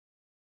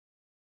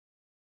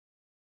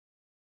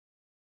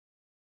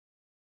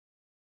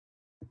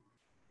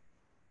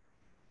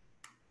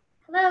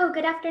Hello,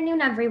 good afternoon,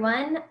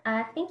 everyone.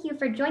 Thank you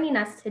for joining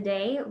us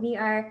today. We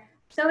are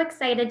so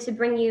excited to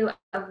bring you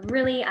a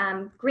really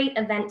great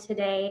event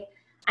today.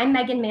 I'm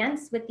Megan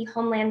Mance with the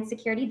Homeland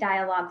Security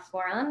Dialogue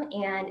Forum,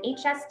 and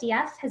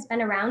HSDF has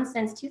been around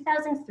since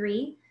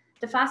 2003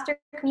 to foster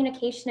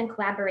communication and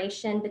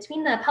collaboration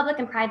between the public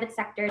and private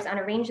sectors on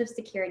a range of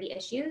security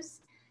issues.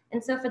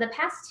 And so for the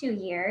past 2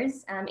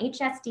 years,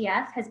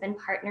 HSDF has been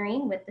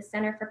partnering with the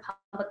Center for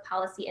Public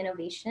Policy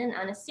Innovation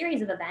on a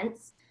series of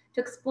events to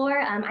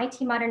explore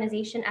IT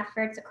modernization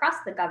efforts across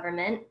the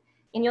government.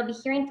 And you'll be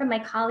hearing from my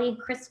colleague,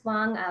 Chris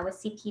Wong with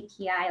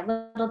CPPI a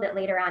little bit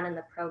later on in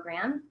the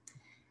program.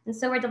 And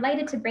so we're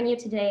delighted to bring you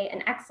today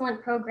an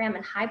excellent program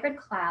in hybrid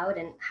cloud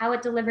and how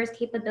it delivers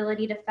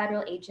capability to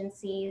federal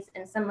agencies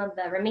and some of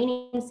the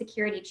remaining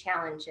security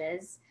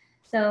challenges.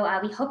 So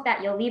we hope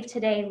that you'll leave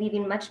today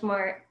feeling much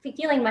more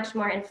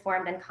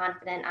informed and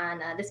confident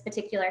on this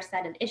particular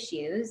set of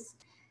issues.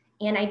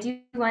 And I do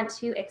want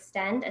to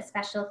extend a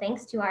special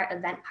thanks to our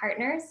event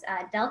partners,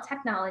 Dell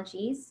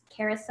Technologies,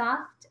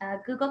 Carahsoft,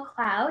 Google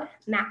Cloud,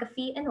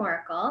 McAfee, and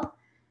Oracle.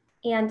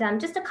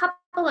 And just a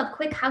couple of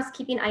quick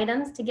housekeeping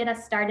items to get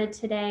us started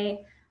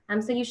today.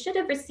 So you should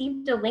have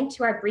received a link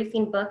to our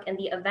briefing book and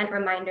the event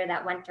reminder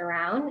that went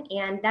around.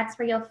 And that's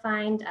where you'll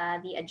find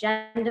the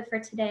agenda for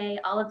today,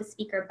 all of the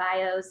speaker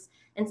bios,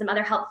 and some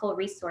other helpful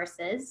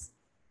resources.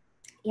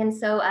 And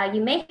so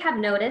you may have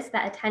noticed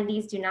that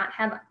attendees do not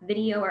have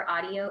video or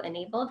audio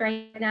enabled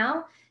right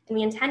now, and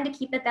we intend to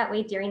keep it that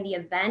way during the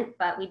event,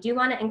 but we do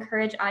want to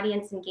encourage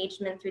audience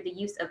engagement through the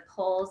use of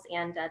polls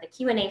and the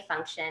Q&A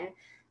function.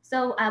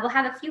 So we'll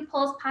have a few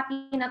polls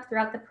popping up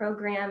throughout the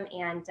program,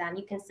 and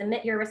you can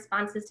submit your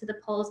responses to the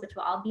polls, which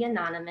will all be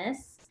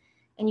anonymous.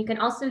 And you can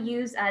also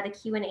use the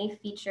Q&A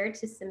feature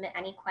to submit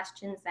any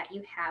questions that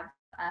you have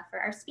for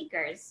our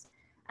speakers.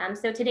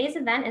 So today's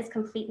event is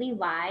completely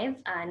live.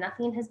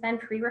 Nothing has been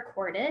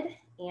pre-recorded.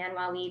 And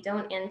while we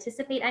don't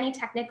anticipate any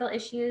technical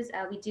issues,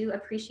 we do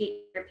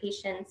appreciate your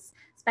patience,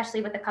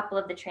 especially with a couple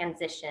of the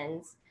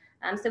transitions.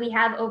 So we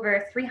have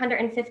over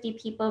 350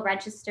 people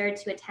registered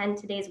to attend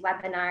today's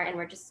webinar, and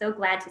we're just so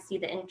glad to see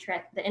the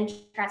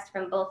interest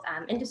from both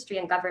industry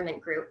and government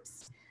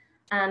groups.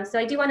 So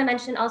I do want to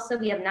mention also,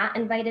 we have not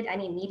invited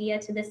any media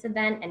to this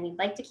event, and we'd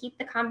like to keep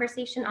the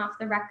conversation off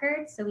the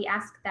record. So we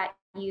ask that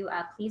you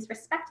please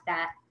respect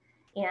that.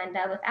 And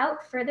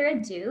without further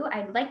ado,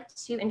 I'd like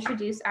to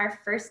introduce our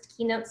first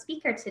keynote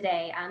speaker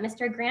today,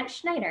 Mr. Grant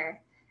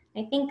Schneider.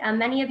 I think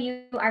many of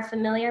you are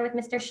familiar with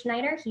Mr.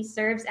 Schneider. He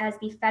serves as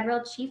the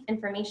Federal Chief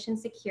Information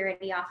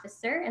Security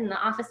Officer in the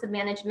Office of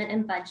Management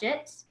and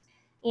Budget.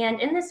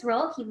 And in this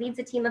role, he leads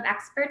a team of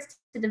experts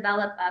to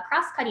develop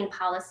cross-cutting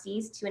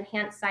policies to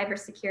enhance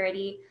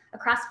cybersecurity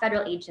across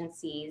federal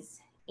agencies.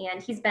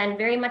 And he's been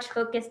very much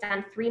focused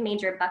on three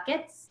major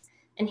buckets: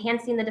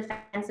 enhancing the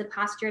defensive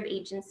posture of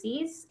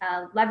agencies,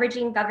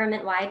 leveraging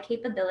government-wide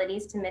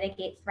capabilities to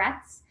mitigate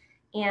threats,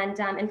 and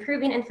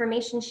improving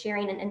information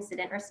sharing and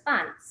incident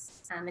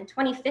response. In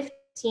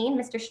 2015,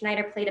 Mr.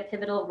 Schneider played a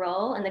pivotal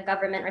role in the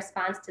government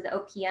response to the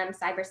OPM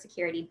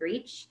cybersecurity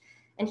breach,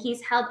 and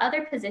he's held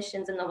other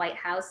positions in the White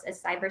House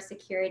as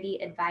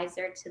cybersecurity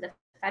advisor to the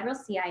federal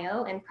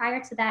CIO, and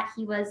prior to that,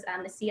 he was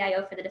the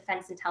CIO for the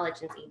Defense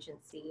Intelligence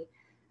Agency.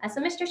 So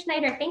Mr.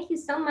 Schneider, thank you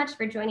so much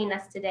for joining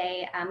us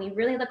today. We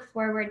really look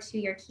forward to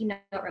your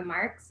keynote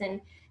remarks and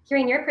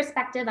hearing your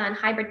perspective on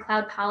hybrid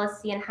cloud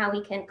policy and how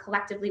we can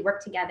collectively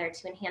work together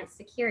to enhance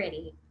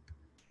security.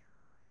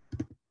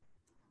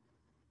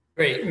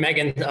 Great,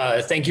 Megan,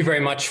 thank you very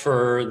much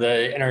for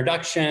the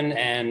introduction,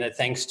 and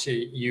thanks to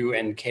you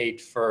and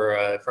Kate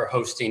for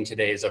hosting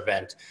today's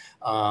event.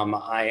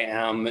 I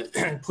am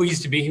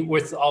pleased to be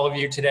with all of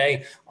you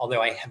today,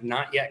 although I have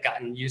not yet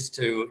gotten used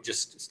to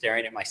just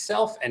staring at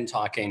myself and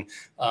talking.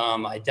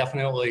 I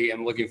definitely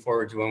am looking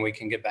forward to when we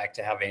can get back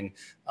to having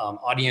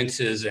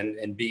audiences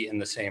and be in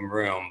the same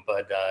room,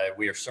 but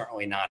we are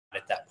certainly not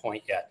at that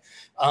point yet.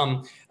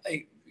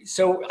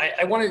 So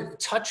I want to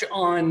touch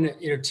on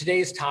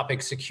today's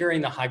topic, securing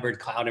the hybrid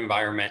cloud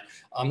environment.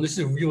 This is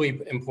a really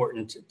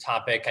important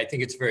topic. I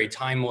think it's very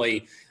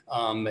timely.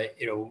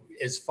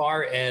 As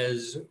far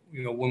as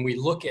when we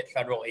look at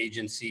federal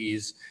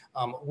agencies,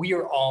 we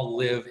all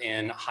live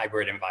in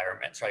hybrid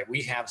environments, right?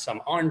 We have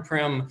some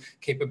on-prem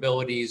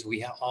capabilities. We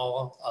have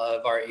all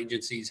of our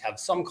agencies have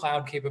some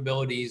cloud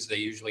capabilities. They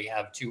usually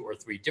have 2 or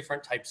 3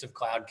 different types of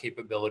cloud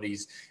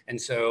capabilities. And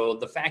so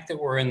the fact that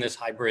we're in this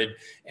hybrid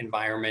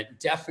environment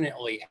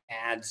definitely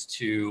adds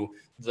to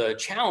the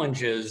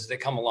challenges that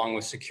come along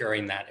with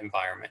securing that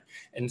environment.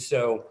 And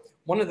so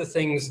one of the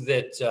things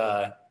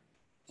that,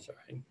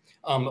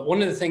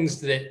 one of the things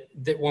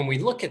that when we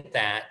look at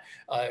that,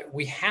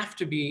 we have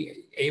to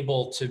be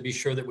able to be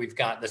sure that we've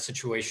got the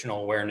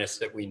situational awareness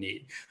that we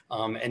need.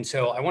 And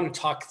so I want to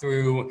talk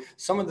through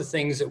some of the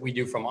things that we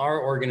do from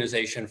our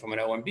organization, from an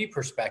OMB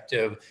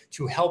perspective,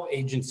 to help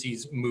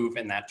agencies move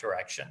in that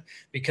direction.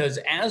 Because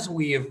as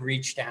we have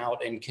reached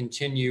out and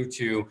continue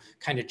to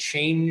kind of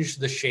change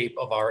the shape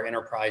of our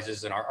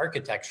enterprises and our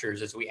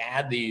architectures, as we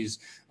add these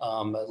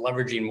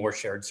leveraging more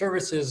shared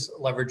services,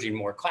 leveraging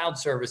more cloud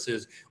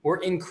services,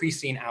 we're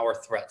increasing our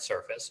threat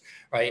surface,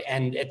 right?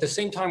 And at the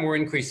same time we're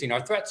increasing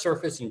our threat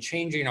surface and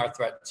changing our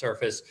threat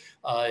surface,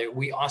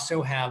 we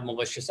also have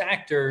malicious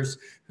actors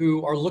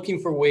who are looking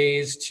for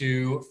ways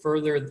to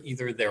further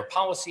either their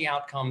policy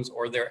outcomes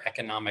or their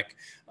economic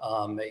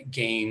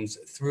gains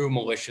through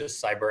malicious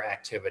cyber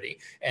activity.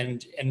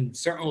 And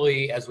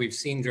certainly, as we've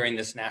seen during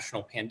this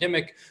national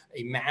pandemic,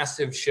 a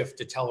massive shift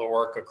to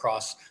telework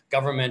across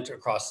government,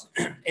 across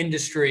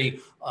industry,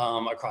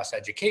 across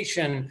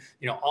education,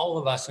 all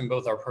of us in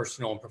both our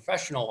personal and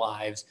professional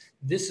lives,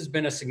 this has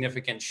been a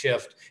significant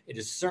shift. It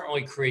has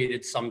certainly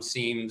created some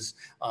seams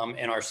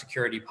in our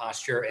security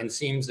posture and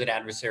seams that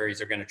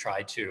adversaries are going to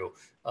try to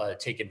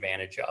take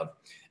advantage of.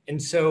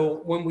 And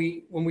so when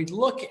we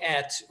look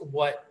at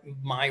what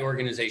my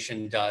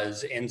organization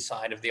does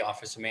inside of the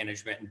Office of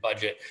Management and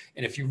Budget,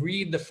 and if you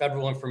read the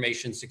Federal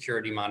Information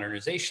Security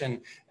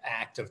Modernization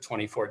Act of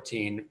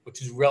 2014,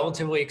 which is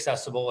relatively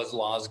accessible as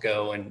laws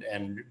go and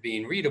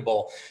being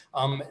readable,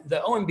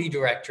 the OMB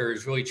director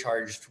is really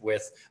charged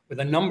with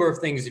a number of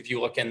things if you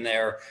look in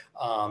there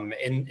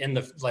in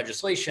the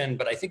legislation,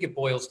 but I think it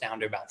boils down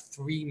to about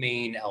three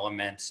main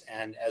elements.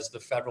 And as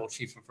the Federal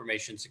Chief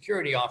Information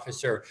Security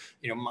Officer,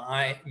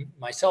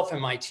 myself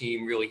and my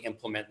team really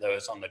implement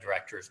those on the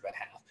director's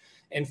behalf.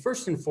 And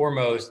first and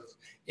foremost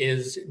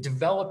is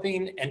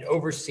developing and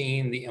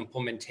overseeing the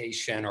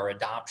implementation or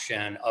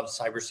adoption of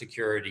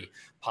cybersecurity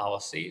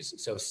policies.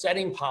 So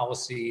setting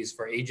policies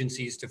for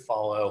agencies to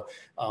follow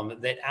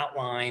that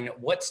outline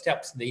what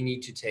steps they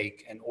need to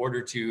take in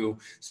order to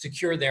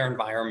secure their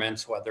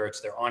environments, whether it's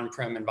their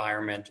on-prem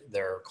environment,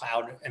 their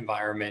cloud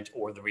environment,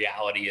 or the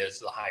reality is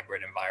the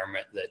hybrid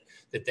environment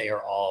that they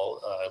are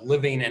all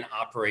living and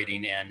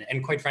operating in.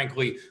 And quite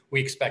frankly, we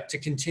expect to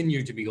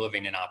continue to be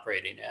living and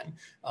operating in.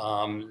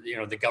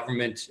 The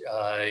government,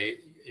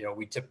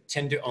 we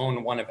tend to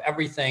own one of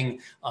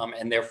everything,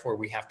 and therefore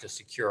we have to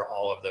secure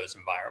all of those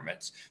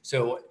environments.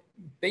 So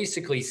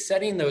basically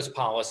setting those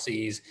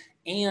policies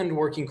and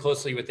working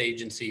closely with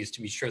agencies to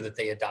be sure that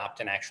they adopt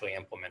and actually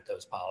implement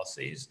those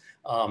policies.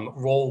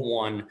 Role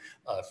one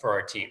for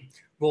our team.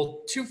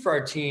 Role two for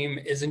our team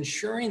is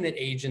ensuring that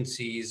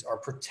agencies are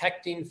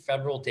protecting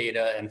federal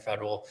data and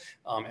federal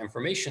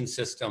information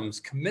systems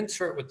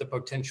commensurate with the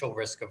potential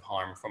risk of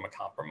harm from a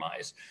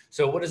compromise.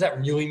 So what does that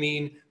really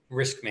mean?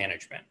 Risk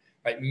management.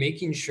 Right,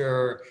 making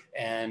sure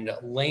and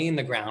laying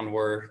the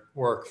groundwork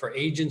for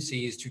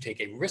agencies to take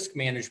a risk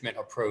management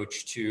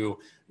approach to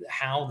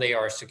how they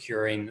are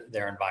securing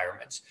their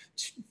environments.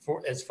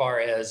 As far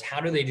as how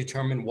do they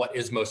determine what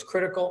is most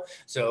critical?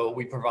 So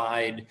we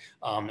provide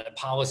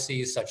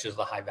policies such as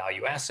the high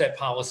value asset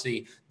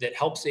policy that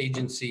helps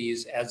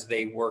agencies as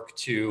they work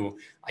to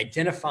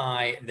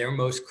identify their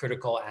most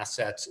critical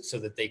assets so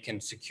that they can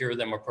secure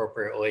them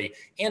appropriately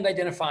and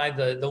identify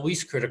the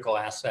least critical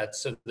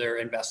assets so they're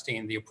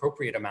investing the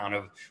appropriate amount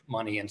of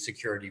money and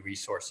security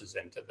resources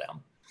into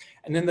them.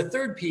 And then the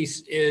third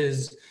piece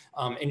is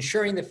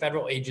ensuring that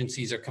federal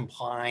agencies are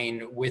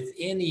complying with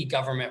any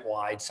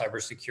government-wide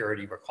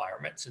cybersecurity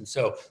requirements. And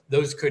so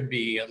those could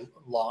be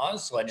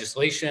laws,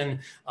 legislation,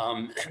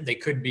 they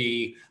could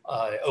be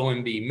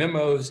OMB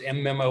memos,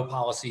 memo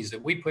policies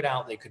that we put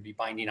out, they could be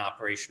binding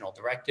operational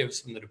directives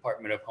from the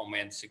Department of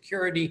Homeland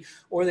Security,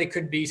 or they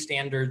could be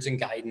standards and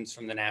guidance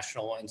from the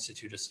National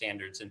Institute of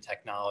Standards and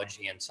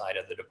Technology inside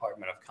of the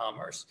Department of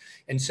Commerce.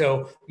 And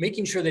so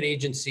making sure that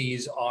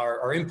agencies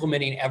are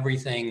implementing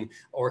everything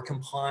or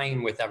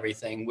complying with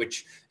everything,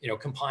 which,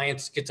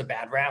 compliance gets a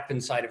bad rap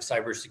inside of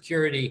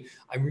cybersecurity.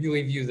 I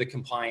really view the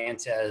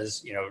compliance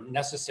as,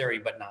 necessary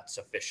but not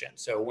sufficient.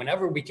 So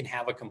whenever we can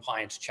have a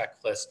compliance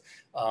checklist,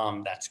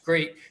 that's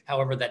great.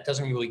 However, that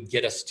doesn't really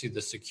get us to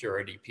the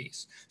security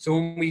piece. So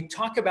when we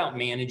talk about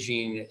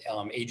managing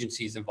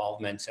agencies'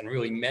 involvements and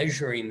really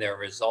measuring their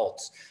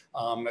results,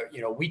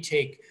 we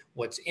take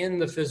what's in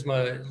the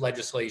FISMA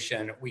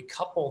legislation, we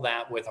couple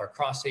that with our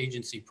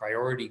cross-agency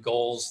priority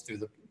goals through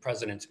the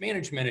President's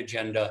management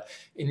agenda,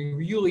 and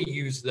really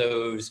use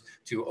those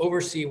to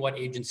oversee what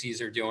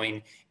agencies are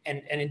doing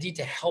and indeed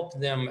to help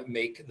them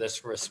make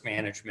this risk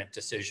management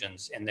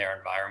decisions in their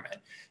environment.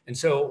 And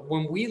so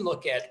when we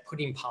look at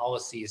putting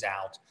policies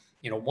out,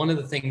 one of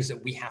the things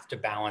that we have to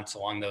balance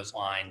along those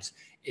lines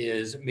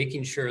is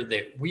making sure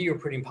that we are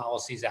putting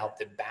policies out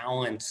that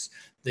balance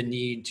the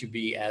need to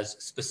be as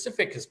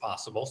specific as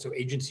possible so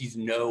agencies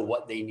know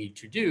what they need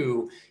to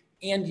do,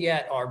 and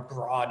yet are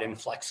broad and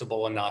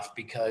flexible enough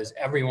because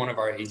every one of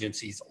our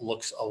agencies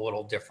looks a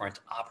little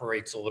different,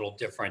 operates a little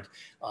different,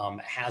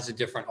 has a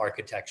different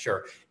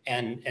architecture.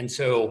 And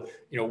so,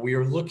 we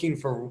are looking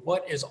for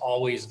what is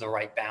always the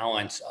right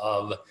balance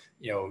of,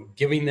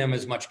 giving them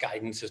as much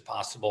guidance as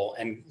possible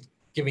and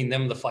giving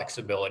them the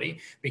flexibility,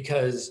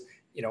 because,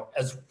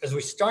 as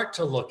we start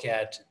to look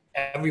at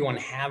everyone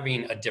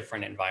having a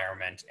different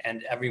environment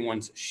and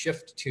everyone's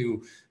shift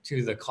to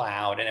the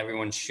cloud and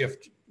everyone's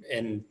shift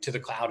into the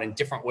cloud in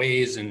different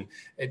ways and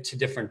to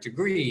different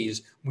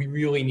degrees, we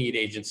really need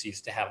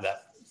agencies to have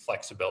that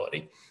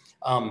flexibility.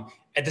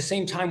 At the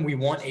same time, we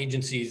want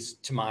agencies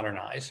to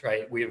modernize,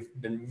 right? We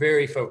have been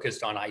very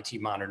focused on IT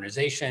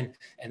modernization,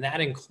 and that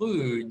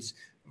includes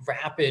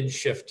rapid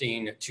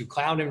shifting to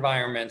cloud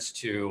environments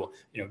to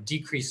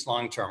decrease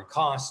long-term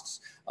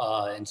costs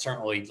and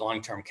certainly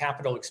long-term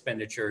capital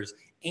expenditures,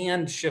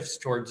 and shifts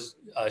towards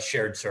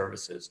shared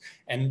services.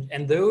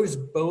 And those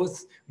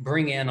both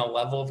bring in a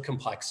level of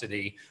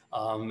complexity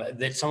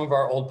that some of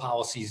our old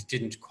policies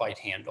didn't quite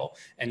handle.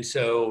 And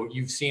so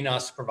you've seen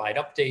us provide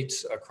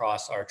updates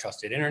across our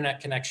trusted internet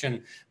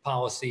connection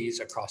policies,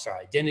 across our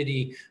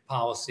identity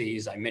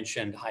policies. I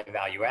mentioned high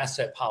value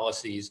asset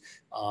policies.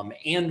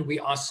 And we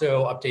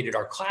also updated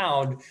our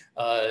cloud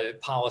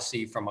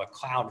policy from a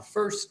cloud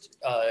first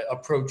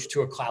approach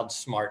to a cloud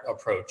smart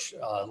approach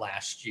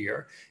last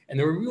year. And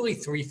there were really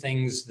three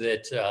things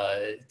that,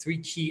 three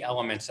key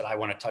elements that I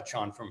want to touch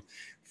on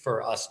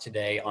for us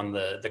today on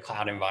the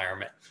cloud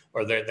environment,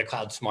 or the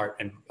cloud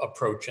smart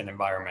approach and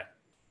environment.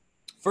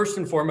 First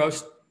and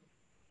foremost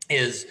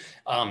is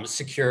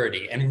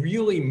security, and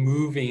really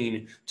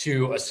moving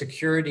to a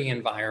security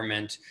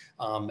environment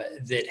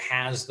that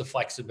has the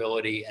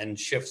flexibility and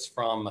shifts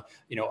from,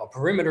 a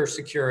perimeter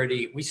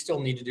security. We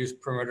still need to do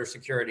perimeter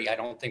security. I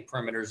don't think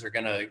perimeters are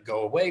going to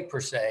go away per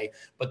se,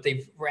 but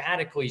they've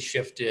radically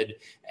shifted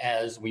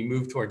as we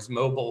move towards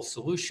mobile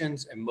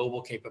solutions and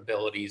mobile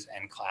capabilities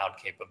and cloud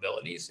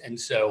capabilities. And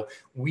so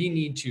we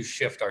need to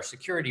shift our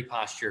security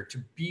posture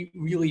to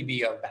really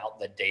be about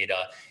the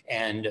data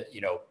and,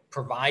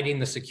 providing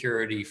the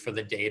security for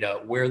the data,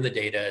 where the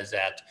data is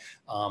at,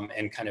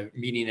 and kind of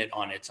meeting it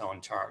on its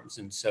own terms.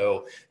 And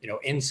so,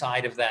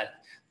 inside of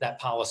that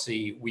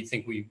policy, we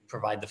think we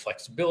provide the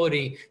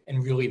flexibility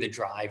and really the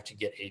drive to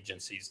get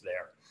agencies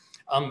there.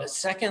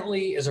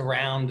 Secondly is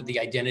around the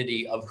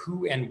identity of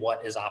who and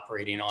what is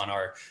operating on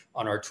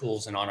our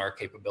tools and on our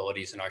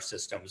capabilities and our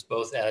systems,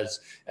 both as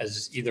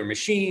either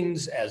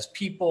machines, as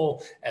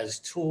people, as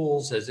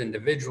tools, as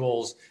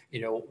individuals.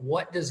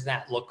 What does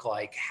that look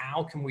like?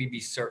 How can we be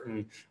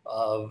certain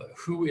of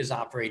who is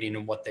operating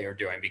and what they are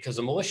doing? Because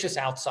a malicious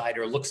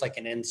outsider looks like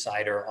an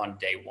insider on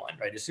day one,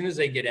 right? As soon as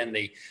they get in,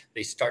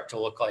 they start to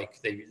look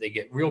like they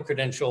get real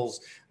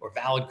credentials or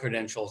valid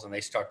credentials, and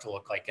they start to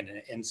look like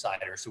an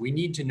insider. So we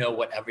need to know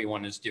what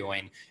everyone is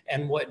doing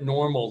and what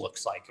normal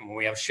looks like. And when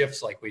we have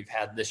shifts like we've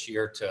had this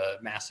year to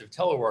massive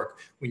telework,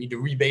 we need to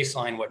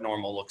re-baseline what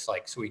normal looks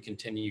like so we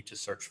continue to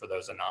search for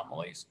those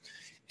anomalies.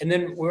 And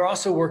then we're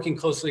also working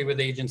closely with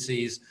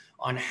agencies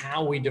on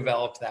how we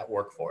develop that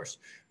workforce,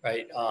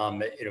 right?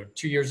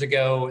 2 years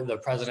ago, the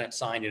president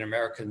signed the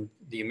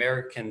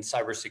American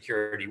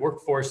Cybersecurity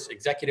Workforce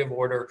Executive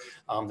Order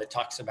that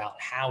talks about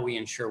how we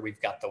ensure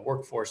we've got the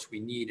workforce we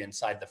need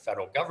inside the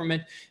federal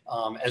government,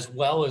 as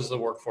well as the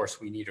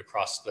workforce we need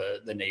across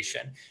the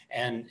nation.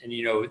 And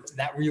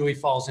that really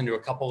falls into a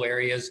couple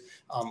areas.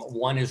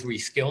 One is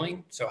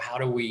reskilling. So how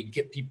do we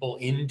get people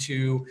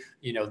into,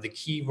 the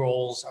key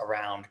roles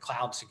around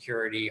cloud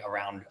security,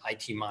 around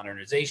IT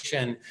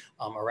modernization,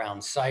 around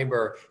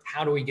cyber?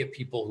 How do we get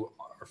people who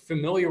are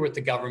familiar with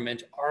the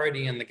government,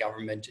 already in the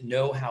government,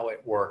 know how it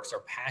works,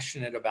 are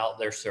passionate about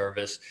their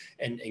service,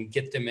 and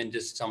get them into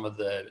some of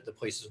the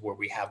places where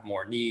we have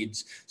more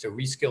needs? So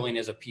reskilling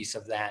is a piece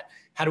of that.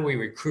 How do we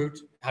recruit?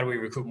 How do we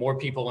recruit more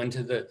people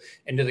into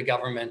the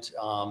government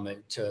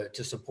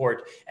to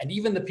support, and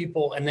even the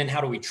people, and then how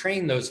do we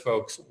train those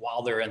folks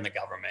while they're in the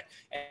government?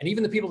 And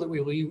even the people that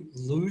we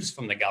lose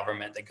from the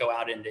government that go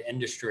out into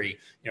industry,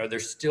 they're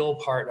still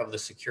part of the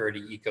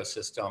security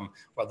ecosystem,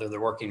 whether they're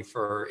working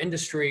for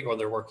industry or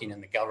they're working in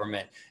the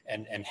government,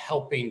 and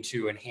helping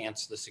to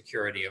enhance the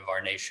security of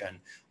our nation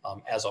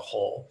as a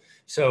whole.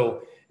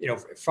 So,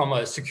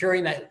 from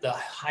securing the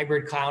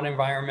hybrid cloud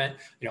environment,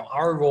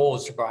 our role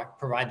is to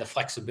provide the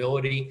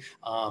flexibility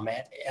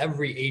at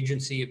every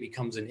agency. It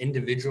becomes an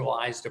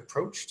individualized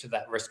approach to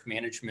that risk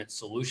management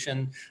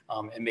solution,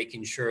 and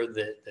making sure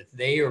that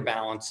they are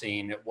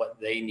balancing what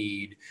they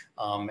need.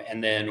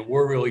 And then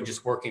we're really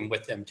just working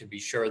with them to be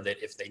sure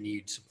that if they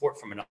need support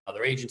from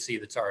another agency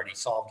that's already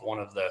solved one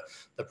of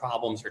the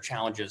problems or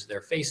challenges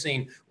they're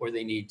facing, or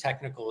they need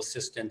technical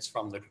assistance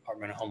from the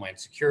Department of Homeland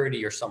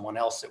Security or someone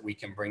else, that we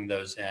can bring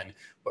those in,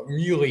 but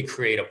really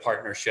create a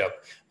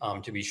partnership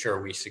to be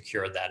sure we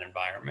secure that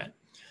environment.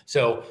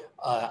 So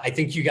I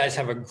think you guys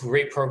have a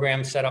great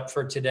program set up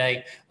for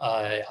today.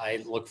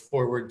 I look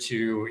forward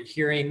to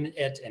hearing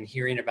it and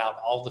hearing about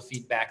all the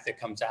feedback that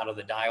comes out of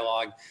the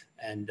dialogue.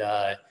 And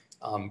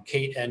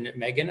Kate and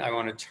Megan, I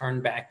want to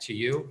turn back to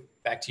you.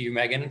 back to you,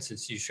 Megan,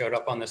 since you showed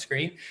up on the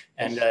screen.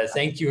 And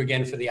thank you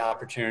again for the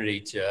opportunity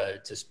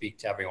to speak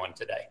to everyone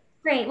today.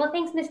 Great. Well,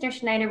 thanks, Mr.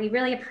 Schneider. We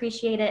really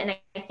appreciate it. And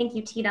I think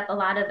you teed up a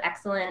lot of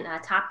excellent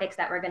topics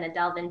that we're going to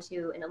delve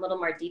into in a little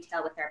more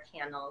detail with our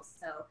panels.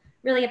 So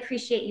really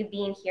appreciate you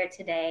being here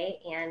today.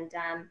 And